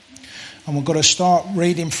And we're going to start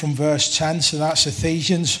reading from verse 10. So that's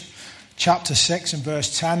Ephesians chapter 6 and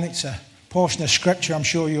verse 10. It's a portion of scripture I'm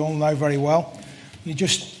sure you all know very well. You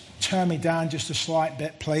just turn me down just a slight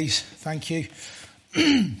bit, please. Thank you.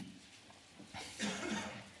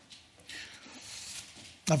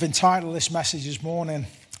 I've entitled this message this morning,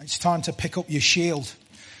 "It's Time to Pick Up Your Shield."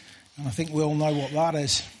 And I think we all know what that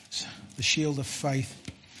is. It's the shield of faith.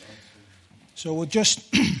 So we'll just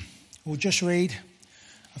read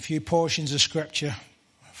a few portions of scripture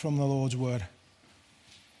from the Lord's word.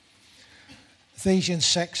 Ephesians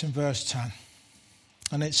 6 and verse 10.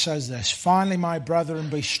 And it says this: "Finally, my brethren,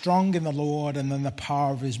 be strong in the Lord and in the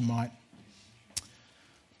power of his might.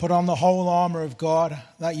 Put on the whole armour of God,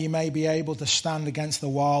 that ye may be able to stand against the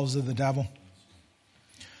wiles of the devil.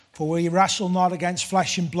 For we wrestle not against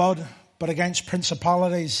flesh and blood, but against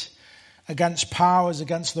principalities, against powers,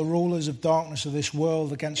 against the rulers of darkness of this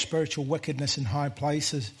world, against spiritual wickedness in high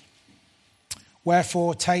places.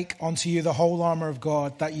 Wherefore take unto you the whole armour of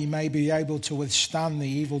God, that ye may be able to withstand the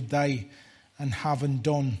evil day, and having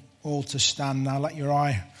done all to stand." Now let your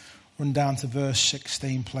eye run down to verse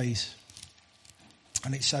 16, please.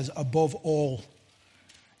 And it says, "Above all,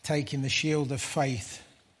 taking the shield of faith,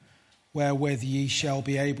 wherewith ye shall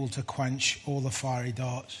be able to quench all the fiery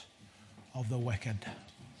darts of the wicked."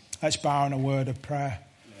 Let's bow in a word of prayer.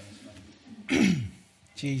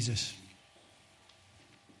 Jesus.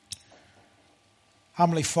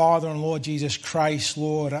 Heavenly Father and Lord Jesus Christ,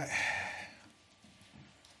 Lord,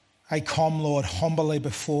 I come, Lord, humbly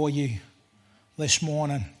before you this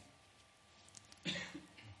morning.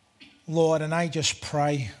 Lord, and I just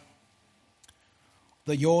pray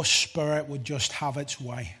that your Spirit would just have its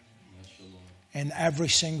way in every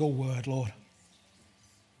single word, Lord.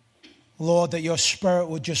 Lord, that your Spirit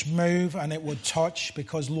would just move and it would touch,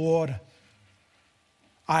 because, Lord,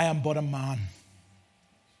 I am but a man.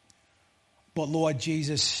 But, Lord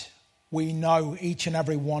Jesus, we know each and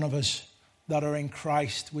every one of us that are in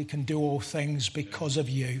Christ, we can do all things because of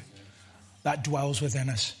you that dwells within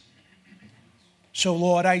us. So,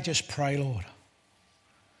 Lord, I just pray, Lord,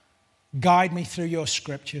 guide me through your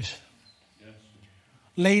scriptures.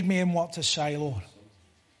 Lead me in what to say, Lord.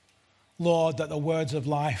 Lord, that the words of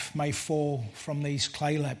life may fall from these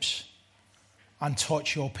clay lips and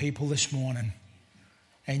touch your people this morning.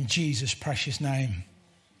 In Jesus' precious name,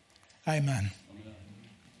 amen.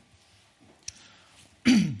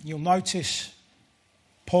 You'll notice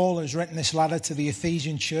Paul has written this letter to the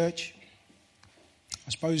Ephesian church. I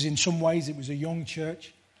suppose in some ways it was a young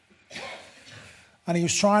church. And he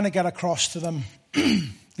was trying to get across to them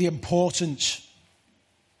the importance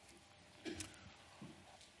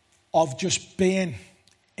of just being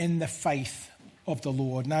in the faith of the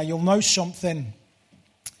Lord. Now, you'll know something.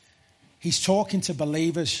 He's talking to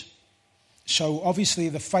believers. So obviously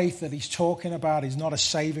the faith that he's talking about is not a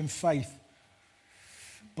saving faith,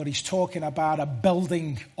 but he's talking about a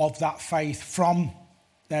building of that faith from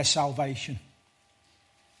their salvation.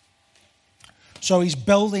 So he's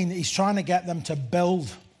trying to get them to build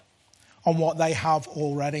on what they have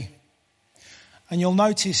already. And you'll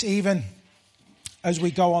notice even as we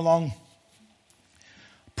go along,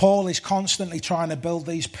 Paul is constantly trying to build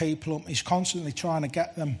these people up. He's constantly trying to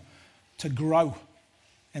get them to grow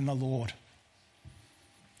in the Lord,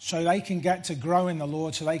 so they can get to grow in the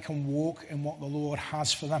Lord, so they can walk in what the Lord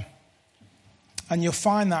has for them. And you'll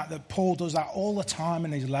find that Paul does that all the time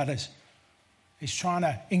in his letters. He's trying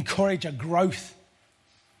to encourage a growth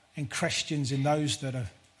in Christians, in those that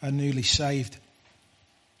are newly saved.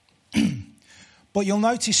 But you'll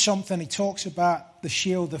notice something. He talks about the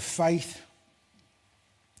shield of faith.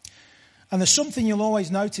 And there's something you'll always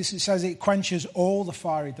notice. It says it quenches all the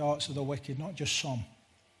fiery darts of the wicked, not just some.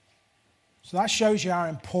 So that shows you how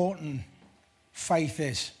important faith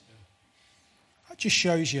is. That just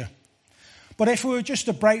shows you. But if we were just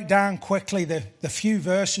to break down quickly the few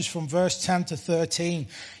verses from verse 10 to 13,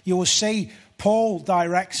 you will see Paul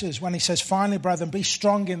directs us when he says, "Finally, brethren, be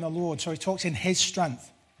strong in the Lord." So he talks in his strength.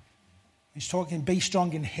 He's talking, be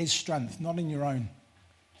strong in his strength, not in your own.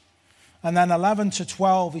 And then 11 to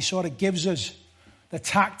 12, he sort of gives us the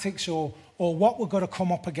tactics or what we're going to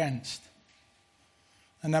come up against.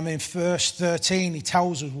 And then in verse 13, he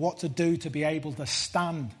tells us what to do to be able to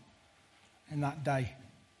stand in that day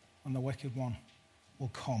when the wicked one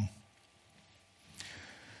will come.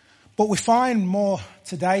 But we find more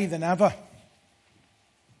today than ever,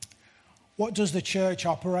 what does the church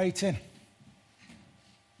operate in?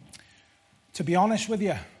 To be honest with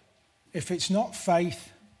you, if it's not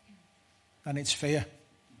faith, then it's fear.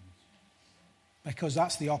 Because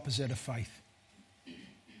that's the opposite of faith.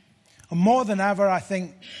 And more than ever, I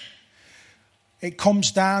think it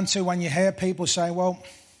comes down to when you hear people say, well,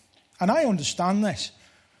 and I understand this,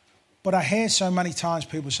 but I hear so many times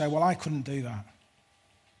people say, well, I couldn't do that.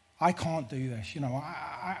 I can't do this. You know,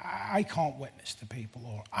 I can't witness to people,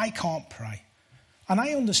 or I can't pray. And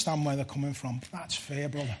I understand where they're coming from. But that's fear,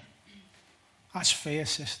 brother. That's fear,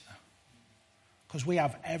 sister. Because we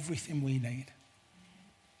have everything we need.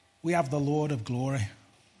 We have the Lord of glory.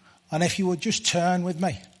 And if you would just turn with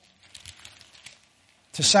me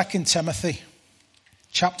to 2 Timothy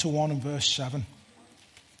chapter 1 and verse 7.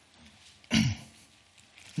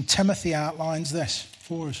 And Timothy outlines this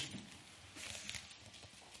for us.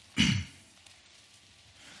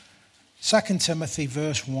 2 Timothy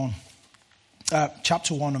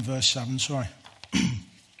chapter 1 and verse 7, sorry.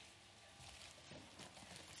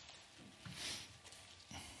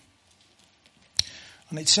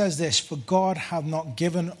 And it says this, for God hath not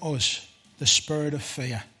given us the spirit of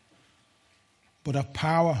fear, but of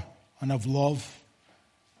power and of love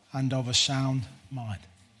and of a sound mind.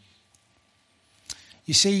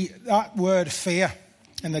 You see, that word fear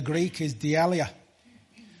in the Greek is dielia.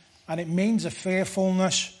 And it means a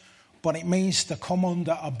fearfulness, but it means to come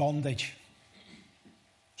under a bondage.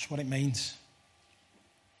 That's what it means.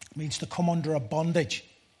 It means to come under a bondage.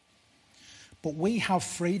 But we have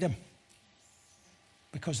freedom,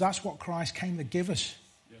 because that's what Christ came to give us.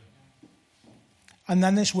 Yeah. And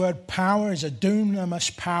then this word power is a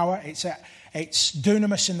dunamis power. It's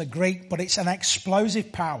dunamis in the Greek, but it's an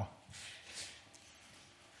explosive power.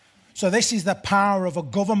 So this is the power of a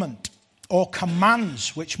government or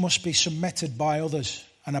commands which must be submitted by others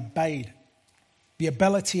and obeyed. The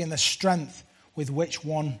ability and the strength with which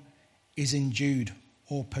one is endued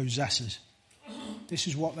or possesses. This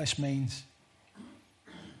is what this means.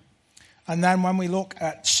 And then when we look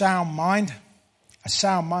at sound mind, a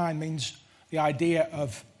sound mind means the idea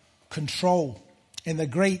of control. In the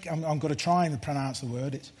Greek, I'm going to try and pronounce the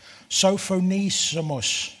word, it's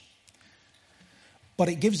sophonismos. But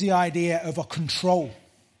it gives the idea of a control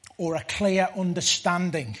or a clear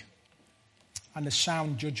understanding and a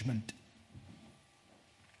sound judgment.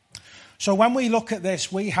 So when we look at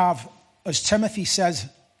this, we have, as Timothy says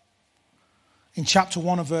in chapter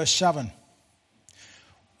 1 of verse 7,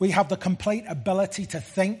 we have the complete ability to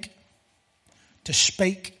think, to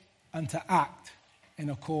speak, and to act in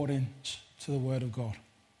accordance to the Word of God.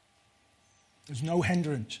 There's no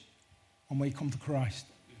hindrance when we come to Christ.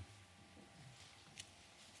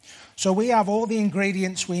 So we have all the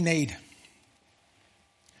ingredients we need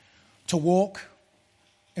to walk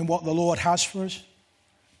in what the Lord has for us,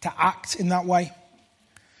 to act in that way.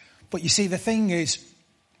 But you see, the thing is,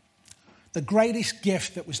 the greatest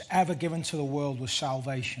gift that was ever given to the world was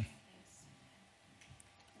salvation.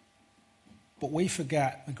 But we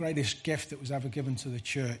forget the greatest gift that was ever given to the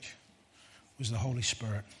church was the Holy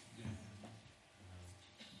Spirit.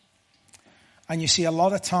 And you see, a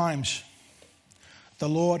lot of times, the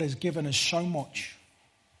Lord has given us so much,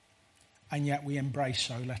 and yet we embrace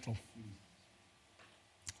so little.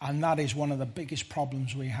 And that is one of the biggest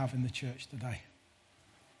problems we have in the church today.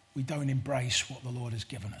 We don't embrace what the Lord has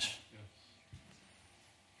given us.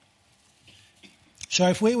 So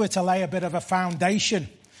if we were to lay a bit of a foundation,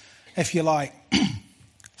 if you like,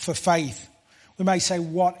 for faith, we may say,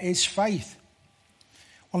 what is faith?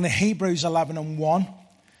 Well, in Hebrews 11 and 1,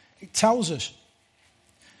 it tells us,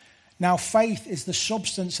 now faith is the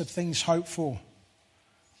substance of things hoped for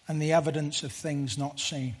and the evidence of things not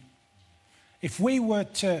seen. If we were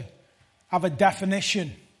to have a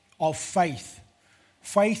definition of faith,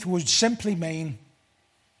 faith would simply mean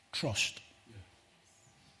trust.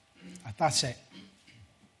 That's it.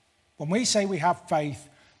 When we say we have faith,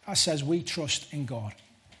 that says we trust in God.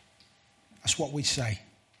 That's what we say.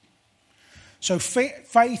 So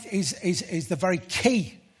faith is the very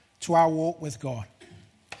key to our walk with God.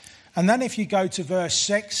 And then if you go to verse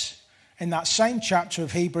 6, in that same chapter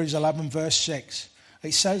of Hebrews 11, verse 6,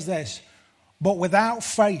 it says this, but without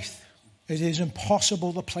faith it is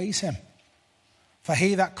impossible to please him. For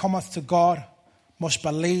he that cometh to God must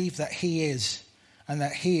believe that he is, and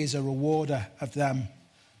that he is a rewarder of them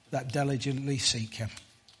that diligently seek him.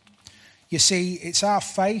 You see, it's our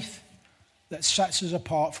faith that sets us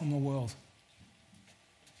apart from the world.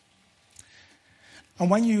 And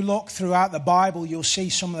when you look throughout the Bible, you'll see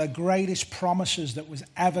some of the greatest promises that was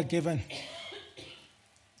ever given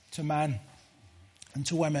to men and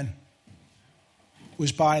to women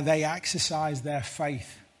was by they exercised their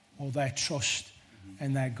faith or their trust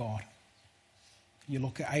in their God. You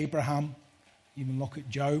look at Abraham, you even look at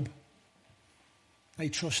Job. They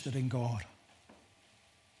trusted in God.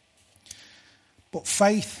 But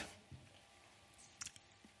faith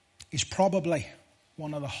is probably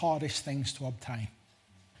one of the hardest things to obtain.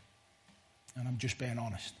 And I'm just being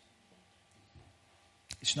honest.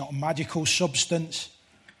 It's not a magical substance.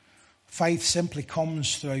 Faith simply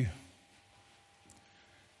comes through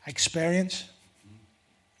experience.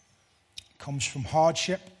 It comes from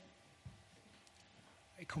hardship.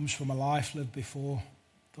 It comes from a life lived before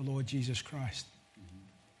the Lord Jesus Christ.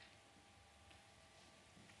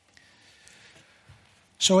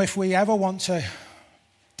 So if we ever want to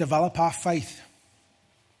develop our faith,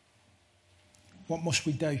 what must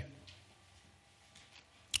we do?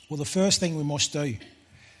 Well, the first thing we must do,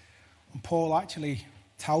 and Paul actually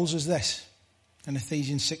tells us this in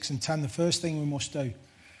Ephesians 6 and 10, the first thing we must do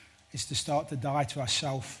is to start to die to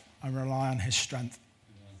ourselves and rely on his strength.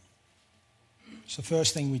 It's the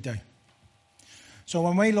first thing we do. So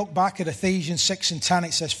when we look back at Ephesians 6 and 10,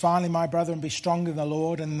 it says, finally, my brethren, be strong in the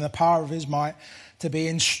Lord and in the power of his might. To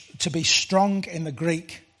be strong in the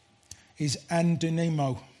Greek is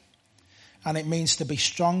endunimo. And it means to be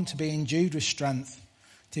strong, to be endued with strength,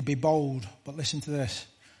 to be bold. But listen to this,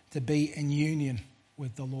 to be in union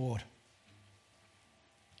with the Lord.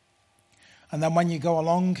 And then when you go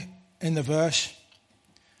along in the verse,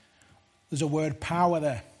 there's a word power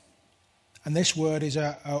there. And this word is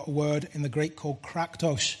a word in the Greek called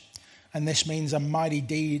kraktos. And this means a mighty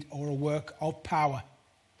deed or a work of power.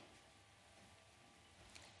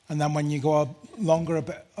 And then when you go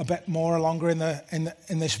a bit more in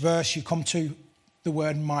this verse, you come to the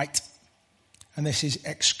word might. And this is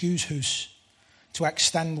exousios, to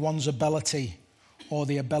extend one's ability or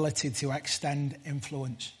the ability to extend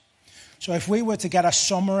influence. So if we were to get a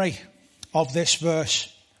summary of this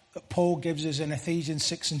verse that Paul gives us in Ephesians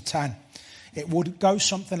 6 and 10, it would go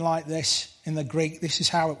something like this in the Greek. This is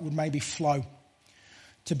how it would maybe flow.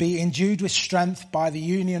 To be endued with strength by the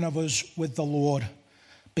union of us with the Lord,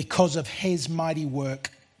 because of his mighty work,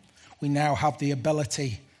 we now have the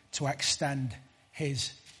ability to extend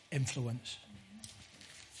his influence.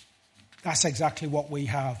 That's exactly what we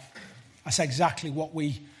have. That's exactly what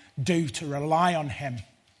we do to rely on him.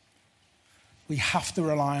 We have to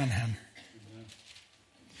rely on him.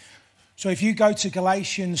 So if you go to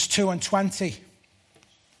Galatians 2 and 20,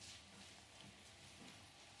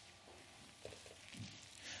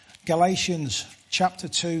 Galatians chapter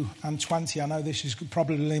 2 and 20. I know this is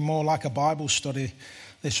probably more like a Bible study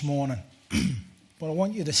this morning, but I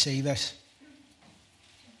want you to see this.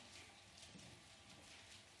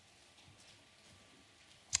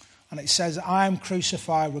 And it says, I am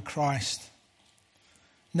crucified with Christ.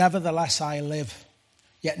 Nevertheless I live,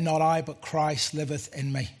 yet not I, but Christ liveth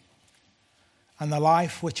in me. And the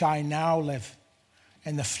life which I now live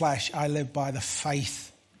in the flesh, I live by the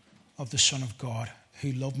faith of the Son of God,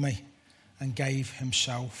 who loved me and gave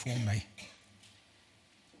himself for me.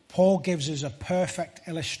 Paul gives us a perfect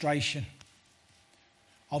illustration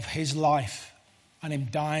of his life and him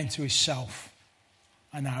dying to himself,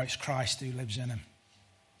 and now it's Christ who lives in him.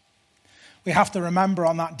 We have to remember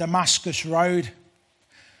on that Damascus road,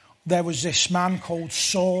 there was this man called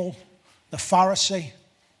Saul, the Pharisee,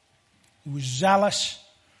 who was zealous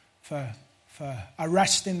for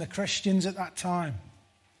arresting the Christians at that time.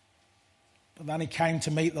 But then he came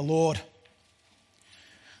to meet the Lord.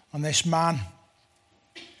 And this man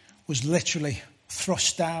was literally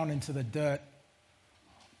thrust down into the dirt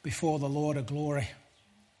before the Lord of glory.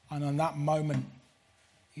 And in that moment,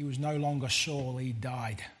 he was no longer Saul, he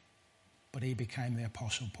died. But he became the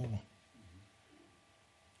Apostle Paul.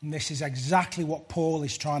 And this is exactly what Paul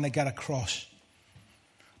is trying to get across.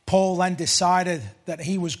 Paul then decided that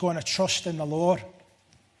he was going to trust in the Lord.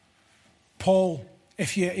 Paul,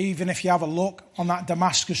 if you have a look on that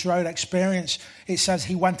Damascus Road experience, it says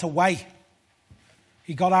he went away.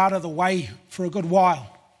 He got out of the way for a good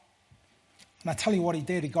while. And I tell you what he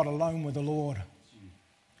did, he got alone with the Lord.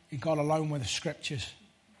 He got alone with the scriptures.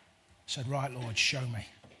 Said, right, Lord, show me.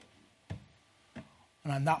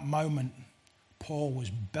 And in that moment, Paul was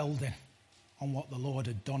building on what the Lord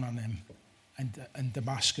had done on him in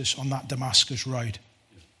Damascus, on that Damascus Road.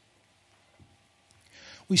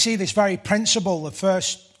 We see this very principle,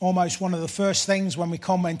 almost one of the first things when we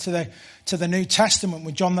come into the New Testament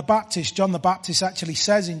with John the Baptist. John the Baptist actually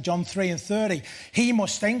says in John 3 and 30, he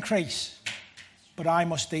must increase, but I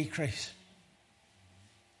must decrease.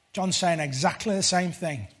 John's saying exactly the same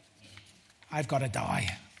thing. I've got to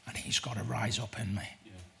die, and he's got to rise up in me.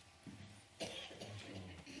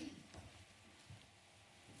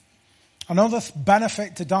 Another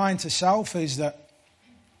benefit to dying to self is that,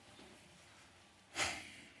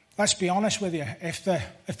 let's be honest with you, if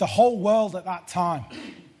the whole world at that time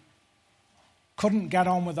couldn't get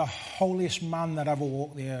on with the holiest man that ever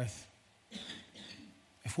walked the earth,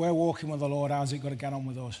 If we're walking with the Lord, how's it got to get on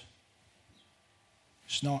with us?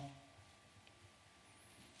 It's not.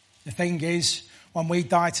 The thing is, when we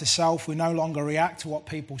die to self, we no longer react to what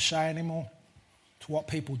people say anymore, to what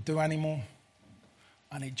people do anymore.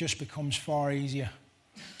 And it just becomes far easier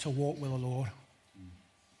to walk with the Lord.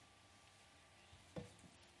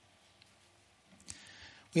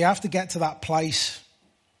 We have to get to that place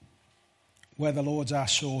where the Lord's our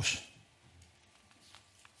source.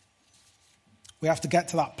 We have to get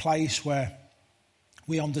to that place where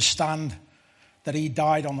we understand that he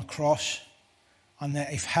died on the cross, and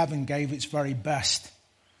that if heaven gave its very best,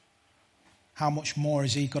 how much more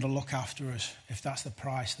has he got to look after us if that's the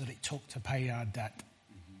price that it took to pay our debt?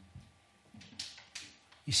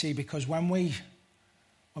 You see, because when we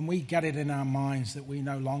get it in our minds that we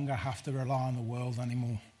no longer have to rely on the world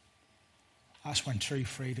anymore, that's when true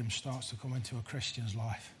freedom starts to come into a Christian's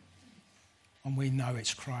life. And we know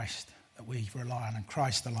it's Christ that we rely on, and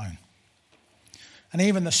Christ alone. And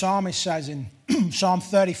even the psalmist says in Psalm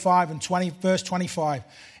 35 and verse 25,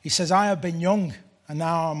 he says, I have been young and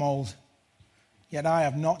now I'm old, yet I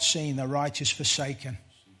have not seen the righteous forsaken,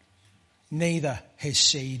 neither his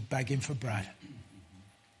seed begging for bread.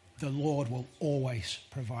 The Lord will always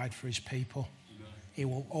provide for his people. He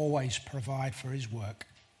will always provide for his work.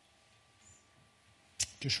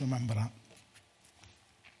 Just remember that.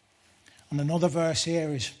 And another verse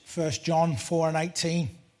here is 1 John 4 and 18.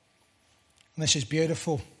 And this is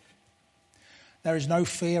beautiful. There is no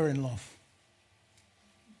fear in love,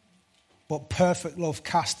 but perfect love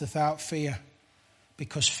casteth out fear,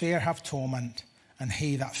 because fear hath torment, and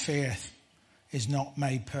he that feareth is not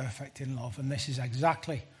made perfect in love. And this is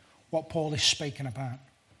exactly what Paul is speaking about.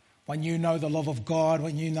 When you know the love of God,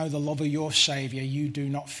 when you know the love of your Saviour, you do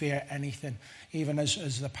not fear anything. Even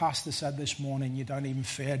as the pastor said this morning, you don't even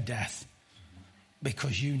fear death,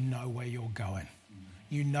 because you know where you're going.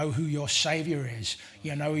 You know who your Saviour is.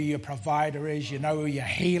 You know who your provider is. You know who your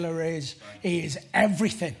healer is. He is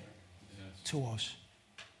everything to us.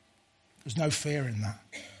 There's no fear in that.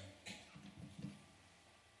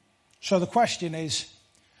 So the question is,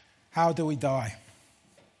 how do we die?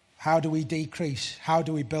 How do we decrease? How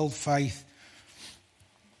do we build faith?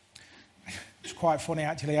 It's quite funny,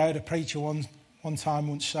 actually. I heard a preacher one time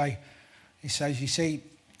once say, he says, you see,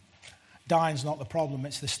 dying's not the problem,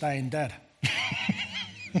 it's the staying dead.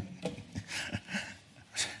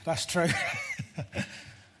 That's true.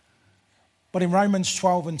 But in Romans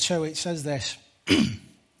 12 and 2, it says this,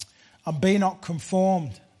 and be not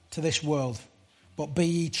conformed to this world, but be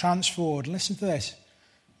ye transformed. Listen to this.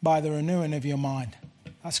 By the renewing of your mind.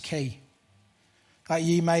 That's key. That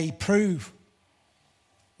ye may prove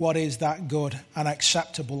what is that good and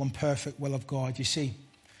acceptable and perfect will of God. You see,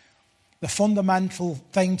 the fundamental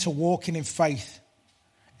thing to walking in faith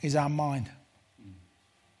is our mind.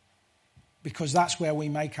 Because that's where we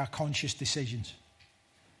make our conscious decisions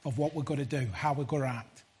of what we're going to do, how we're going to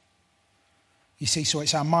act. You see, so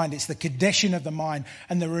it's our mind. It's the condition of the mind.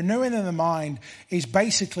 And the renewing of the mind is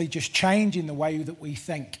basically just changing the way that we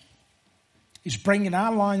think. It's bringing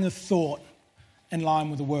our line of thought in line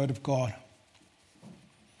with the Word of God.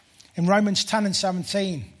 In Romans 10 and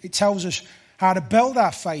 17, it tells us how to build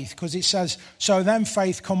our faith, because it says, so then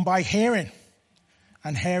faith come by hearing,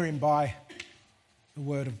 and hearing by the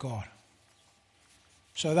Word of God.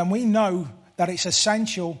 So then we know that it's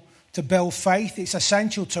essential to build faith. It's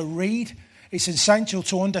essential to read. It's essential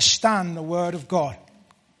to understand the Word of God.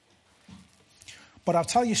 But I'll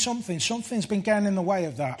tell you something. Something's been getting in the way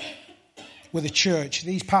of that with the church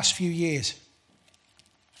these past few years.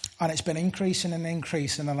 And it's been increasing and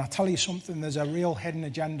increasing. And I'll tell you something. There's a real hidden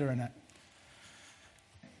agenda in it.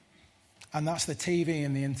 And that's the TV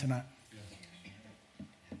and the internet.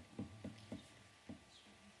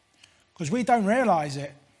 Because we don't realise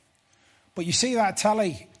it. But you see that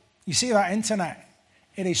telly, you see that internet,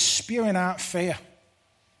 it is spewing out fear. And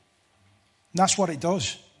that's what it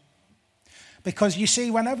does. Because you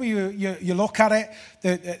see, whenever you look at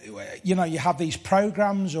it, you have these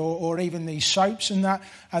programs or even these soaps and that,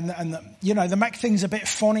 and they make things a bit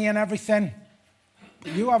funny and everything.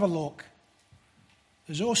 But you have a look.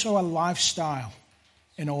 There's also a lifestyle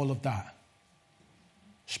in all of that.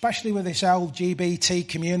 Especially with this LGBT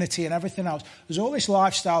community and everything else. There's all this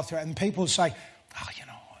lifestyle to it, and people say,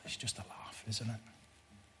 it's just a laugh, isn't it?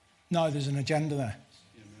 No, there's an agenda there.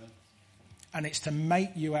 And it's to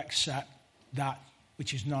make you accept that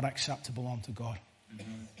which is not acceptable unto God.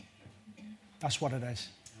 That's what it is.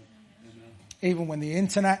 Even when the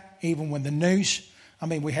internet, even when the news,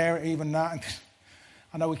 we hear it even now.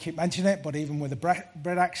 I know we keep mentioning it, but even with the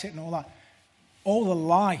Brexit and all that, all the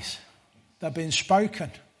lies that have been spoken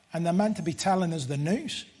And they're meant to be telling us the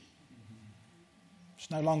news.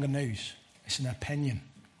 It's no longer news. It's an opinion.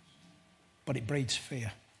 But it breeds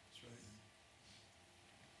fear.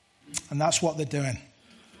 And that's what they're doing.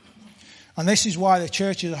 And this is why the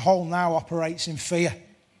church as a whole now operates in fear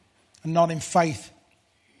and not in faith.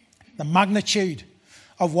 The magnitude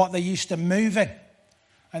of what they used to move in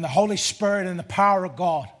and the Holy Spirit and the power of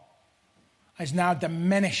God is now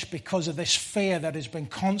diminished because of this fear that has been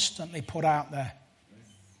constantly put out there.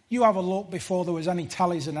 You have a look before there was any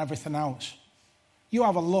tellies and everything else. You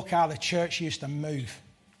have a look how the church used to move.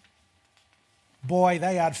 Boy,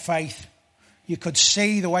 they had faith. You could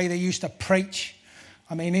see the way they used to preach.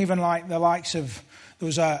 I mean, even like the likes of, there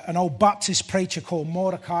was an old Baptist preacher called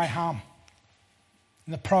Mordecai Ham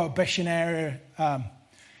in the Prohibition area.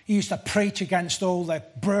 He used to preach against all the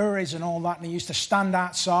breweries and all that, and he used to stand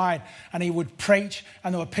outside and he would preach,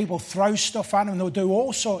 and there were people throw stuff at him, and they would do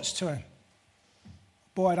all sorts to him.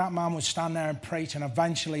 Boy, that man would stand there and preach, and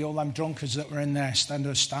eventually all them drunkards that were in there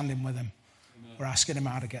standing with him were asking him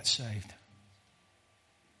how to get saved.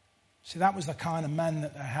 See, that was the kind of men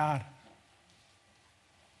that they had.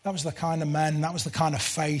 That was the kind of men, that was the kind of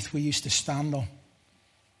faith we used to stand on.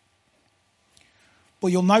 But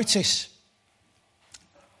you'll notice,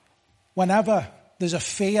 whenever there's a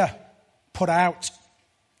fear put out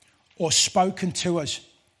or spoken to us,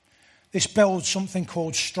 this builds something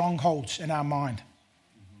called strongholds in our mind.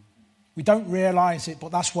 We don't realize it,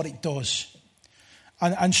 but that's what it does.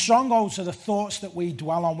 And strongholds are the thoughts that we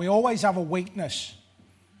dwell on. We always have a weakness.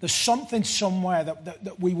 There's something somewhere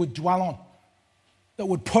that we would dwell on, that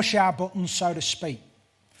would push our buttons, so to speak.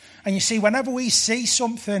 And you see, whenever we see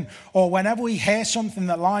something or whenever we hear something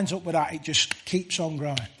that lines up with that, it just keeps on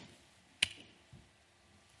growing.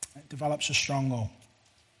 It develops a stronghold.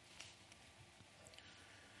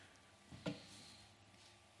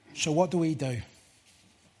 So what do?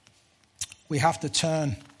 We have to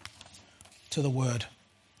turn to the Word.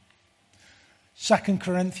 2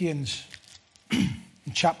 Corinthians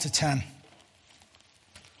in chapter 10.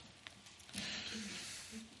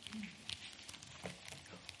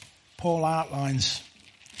 Paul outlines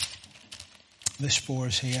this for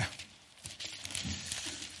us here.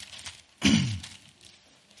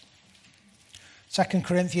 2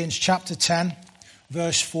 Corinthians chapter 10,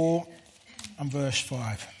 verse 4 and verse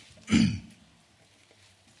 5.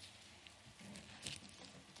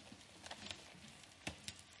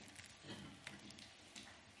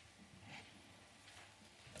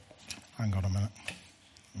 Hang on a minute.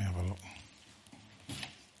 Let me have a look.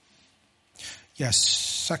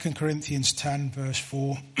 Yes, 2 Corinthians 10, verse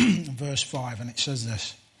 4 and verse 5, and it says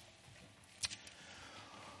this.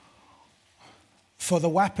 For the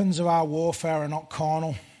weapons of our warfare are not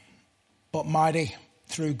carnal, but mighty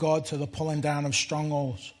through God to the pulling down of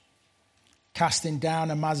strongholds, casting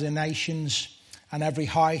down imaginations and every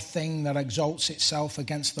high thing that exalts itself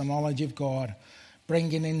against the knowledge of God,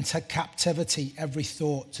 bringing into captivity every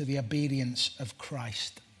thought to the obedience of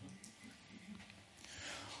Christ.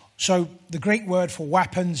 So the Greek word for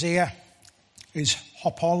weapons here is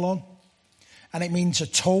hopolon, and it means a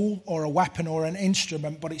tool or a weapon or an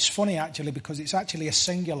instrument, but it's funny actually because it's actually a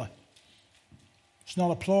singular. It's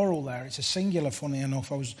not a plural there, it's a singular, funny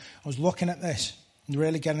enough. I was looking at this and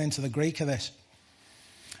really getting into the Greek of this.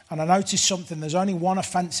 And I noticed something, there's only one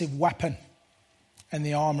offensive weapon in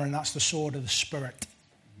the armour, and that's the sword of the Spirit,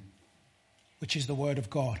 which is the Word of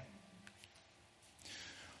God.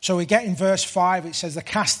 So we get in verse 5, it says the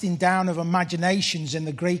casting down of imaginations in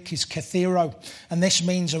the Greek is kathero, and this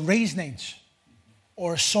means reasonings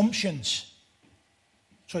or assumptions.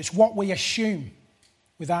 So it's what we assume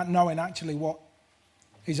without knowing actually what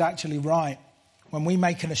is actually right. When we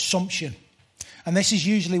make an assumption, and this is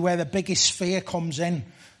usually where the biggest fear comes in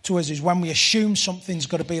to us, is when we assume something's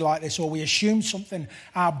got to be like this, or we assume something,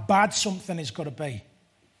 how bad something is going to be.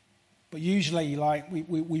 But usually, like,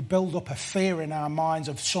 we build up a fear in our minds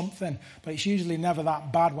of something, but it's usually never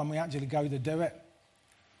that bad when we actually go to do it.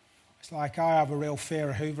 It's like I have a real fear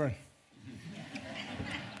of hoovering.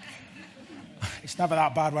 It's never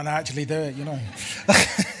that bad when I actually do it, you know.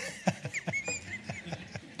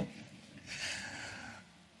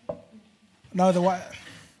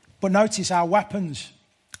 But notice our weapons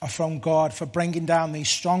are from God for bringing down these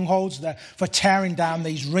strongholds, for tearing down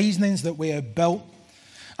these reasonings that we have built.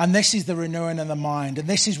 And this is the renewing of the mind. And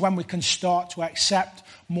this is when we can start to accept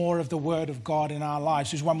more of the Word of God in our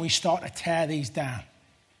lives, is when we start to tear these down.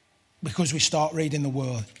 Because we start reading the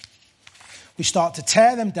Word. We start to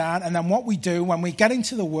tear them down, and then what we do when we get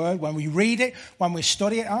into the Word, when we read it, when we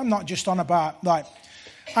study it, I'm not just on about, like,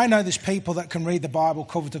 I know there's people that can read the Bible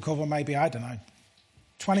cover to cover, maybe, I don't know,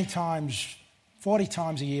 20 times 40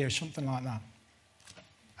 times a year, something like that.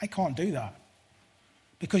 I can't do that.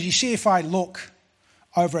 Because you see, if I look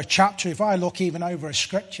over a chapter, if I look even over a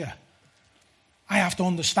scripture, I have to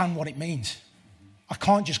understand what it means. I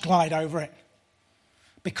can't just glide over it.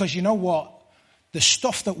 Because you know what? The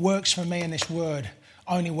stuff that works for me in this word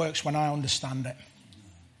only works when I understand it.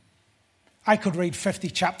 I could read 50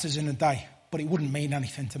 chapters in a day, but it wouldn't mean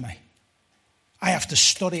anything to me. I have to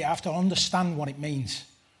study, I have to understand what it means,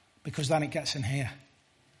 because then it gets in here.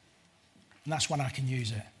 And that's when I can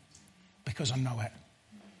use it, because I know it.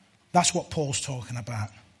 That's what Paul's talking about.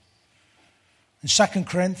 In 2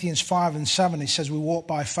 Corinthians 5 and 7, he says we walk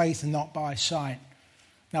by faith and not by sight.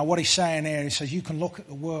 Now what he's saying here, he says you can look at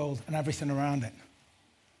the world and everything around it.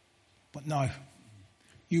 But no,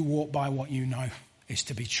 you walk by what you know is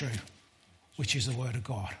to be true, which is the word of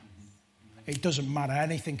God. It doesn't matter.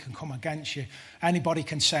 Anything can come against you. Anybody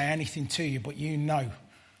can say anything to you, but you know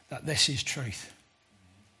that this is truth.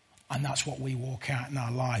 And that's what we walk out in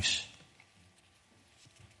our lives.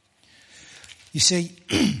 You see,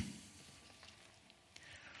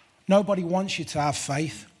 nobody wants you to have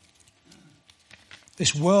faith.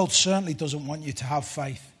 This world certainly doesn't want you to have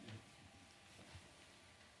faith.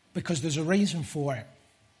 Because there's a reason for it.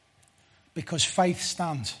 Because faith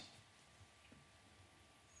stands.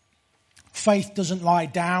 Faith doesn't lie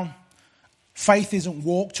down. Faith isn't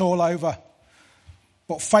walked all over.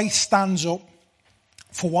 But faith stands up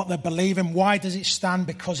for what they believe in. Why does it stand?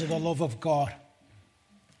 Because of the love of God.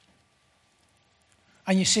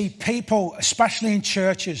 And you see people, especially in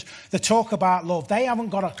churches, that talk about love. They haven't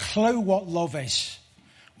got a clue what love is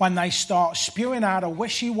when they start spewing out a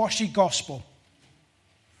wishy-washy gospel.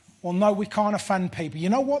 Well, no, we can't offend people. You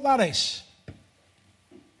know what that is?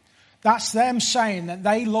 That's them saying that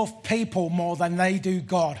they love people more than they do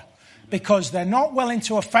God. Because they're not willing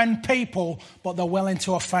to offend people, but they're willing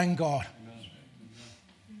to offend God.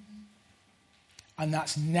 And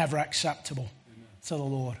that's never acceptable to the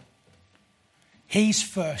Lord. He's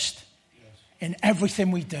first in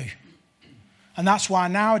everything we do. And that's why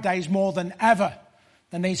nowadays, more than ever,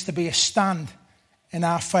 there needs to be a stand in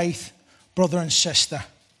our faith, brother and sister.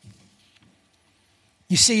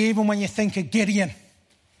 You see, even when you think of Gideon,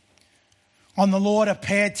 the Lord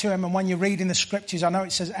appeared to him, and when you read in the scriptures, I know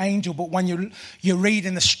it says angel, but when you read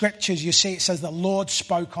in the scriptures, you see it says the Lord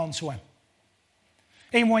spoke unto him.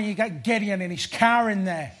 Even when you get Gideon and he's cowering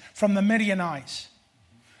there from the Midianites,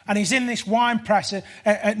 and he's in this wine press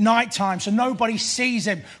at night time, so nobody sees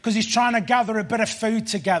him because he's trying to gather a bit of food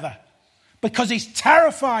together, because he's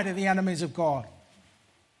terrified of the enemies of God.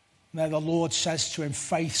 And there the Lord says to him,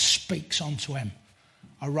 faith speaks unto him,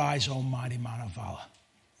 arise, O mighty man of valor.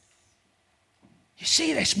 You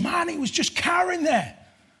see this man, he was just cowering there.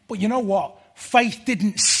 But you know what? Faith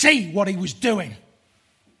didn't see what he was doing.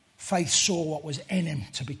 Faith saw what was in him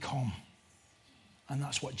to become. And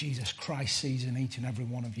that's what Jesus Christ sees in each and every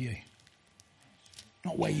one of you.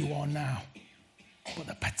 Not where you are now, but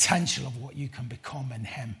the potential of what you can become in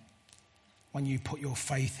him when you put your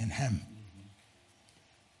faith in him.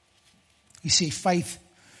 You see, faith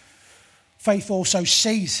also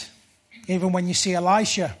sees, even when you see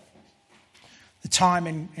Elisha, the time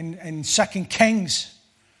in 2 Kings,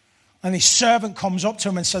 and his servant comes up to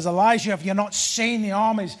him and says, Elijah, have you not seen the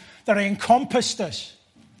armies that are encompassed us?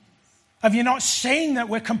 Have you not seen that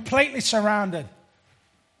we're completely surrounded?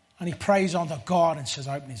 And he prays unto God and says,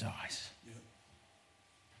 open his eyes. Yeah.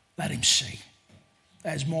 Let him see.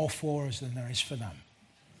 There's more for us than there is for them.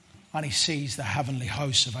 And he sees the heavenly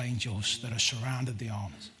hosts of angels that are surrounded the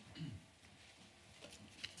armies.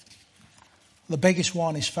 The biggest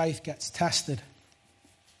one is faith gets tested.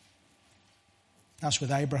 That's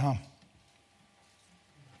with Abraham.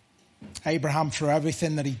 Abraham, through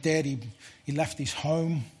everything that he did, he left his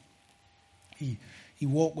home. He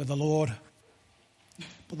walked with the Lord.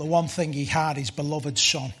 But the one thing he had, his beloved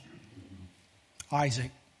son,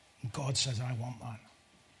 Isaac. And God says, I want that.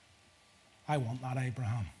 I want that,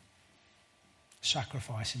 Abraham.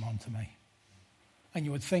 Sacrifice him unto me. And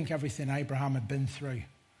you would think everything Abraham had been through,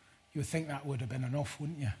 you would think that would have been enough,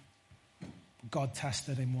 wouldn't you? But God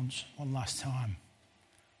tested him one last time.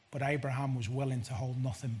 But Abraham was willing to hold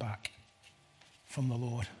nothing back from the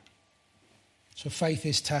Lord. So faith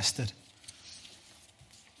is tested.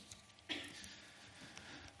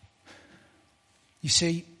 You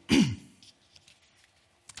see,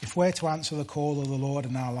 if we're to answer the call of the Lord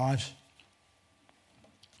in our lives,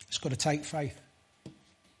 it's got to take faith.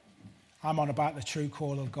 I'm on about the true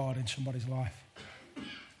call of God in somebody's life.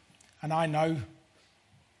 And I know that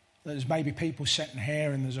there's maybe people sitting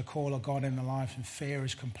here and there's a call of God in their life and fear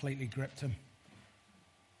has completely gripped them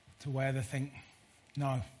to where they think,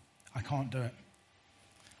 no, I can't do it.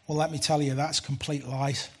 Well, let me tell you, that's complete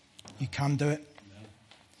lies. You can do it.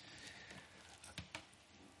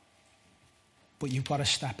 But you've got to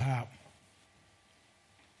step out.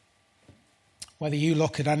 Whether you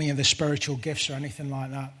look at any of the spiritual gifts or anything like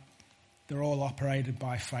that, they're all operated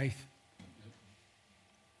by faith.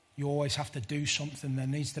 You always have to do something. There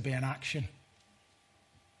needs to be an action.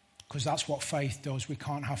 Because that's what faith does. We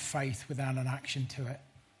can't have faith without an action to it.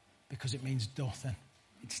 Because it means nothing.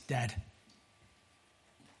 It's dead.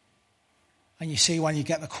 And you see, when you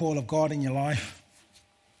get the call of God in your life,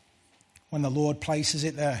 when the Lord places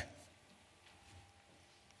it there,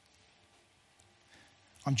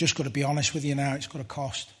 I'm just going to be honest with you now, it's going to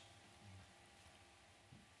cost.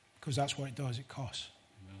 Because that's what it does, it costs.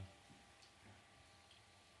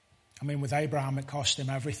 I mean, with Abraham, it cost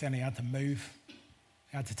him everything. He had to move.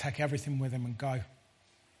 He had to take everything with him and go.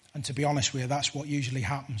 And to be honest with you, that's what usually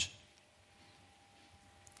happens.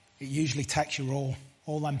 It usually takes you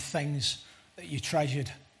all them things that you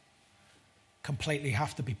treasured completely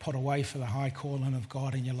have to be put away for the high calling of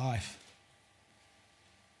God in your life.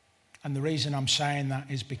 And the reason I'm saying that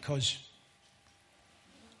is because,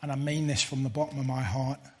 and I mean this from the bottom of my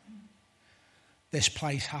heart, this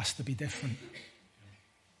place has to be different.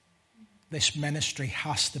 This ministry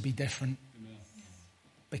has to be different.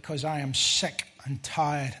 Because I am sick and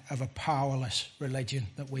tired of a powerless religion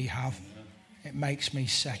that we have. It makes me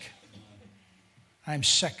sick. I am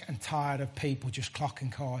sick and tired of people just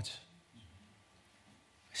clocking cards.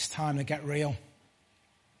 It's time to get real.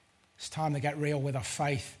 It's time to get real with our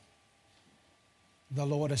faith. The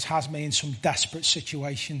Lord has me in some desperate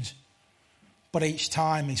situations. But each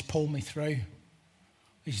time he's pulled me through.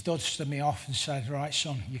 He's dusted me off and said, right,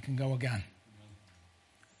 son, you can go again.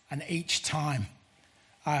 And each time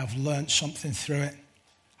I have learned something through it.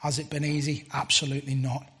 Has it been easy? Absolutely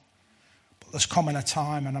not. But there's coming a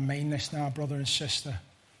time, and I mean this now, brother and sister,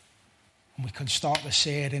 and we can start to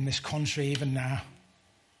see it in this country even now,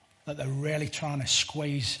 that they're really trying to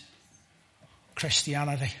squeeze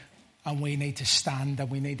Christianity. And we need to stand, and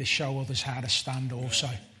we need to show others how to stand also.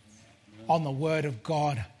 On the word of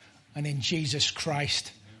God and in Jesus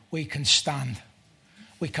Christ, we can stand.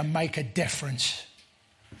 We can make a difference.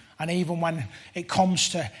 And even when it comes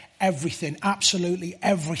to everything, absolutely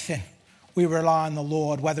everything, we rely on the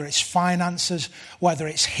Lord, whether it's finances, whether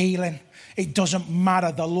it's healing. It doesn't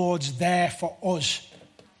matter. The Lord's there for us.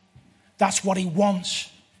 That's what he wants.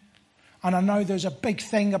 And I know there's a big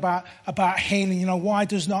thing about healing. You know, why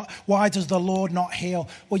does the Lord not heal?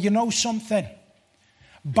 Well, you know something?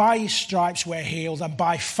 By his stripes we're healed, and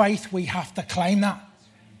by faith we have to claim that.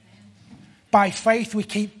 By faith we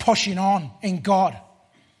keep pushing on in God.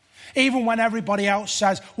 Even when everybody else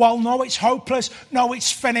says, well, no, it's hopeless. No,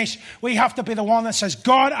 it's finished. We have to be the one that says,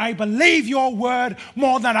 God, I believe your word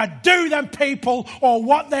more than I do them people or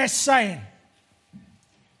what they're saying.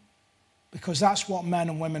 Because that's what men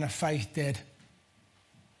and women of faith did.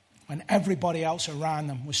 When everybody else around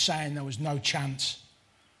them was saying there was no chance,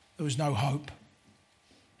 there was no hope.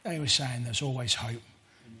 They were saying there's always hope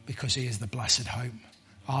because he is the blessed hope,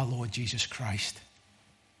 our Lord Jesus Christ.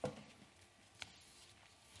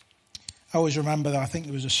 I always remember that. I think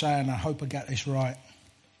there was a saying, I hope I get this right.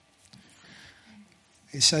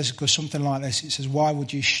 It says, goes something like this. It says, why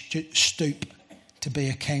would you stoop to be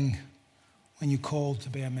a king when you're called to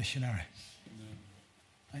be a missionary?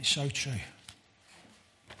 It's so true.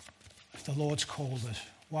 If the Lord's called us,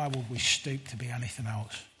 why would we stoop to be anything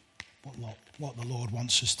else but what the Lord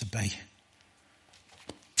wants us to be?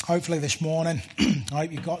 Hopefully this morning, I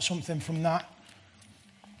hope you got something from that.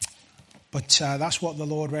 But that's what the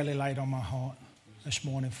Lord really laid on my heart this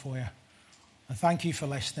morning for you. And thank you for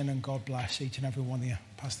listening, and God bless each and every one of you.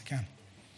 Pastor Ken.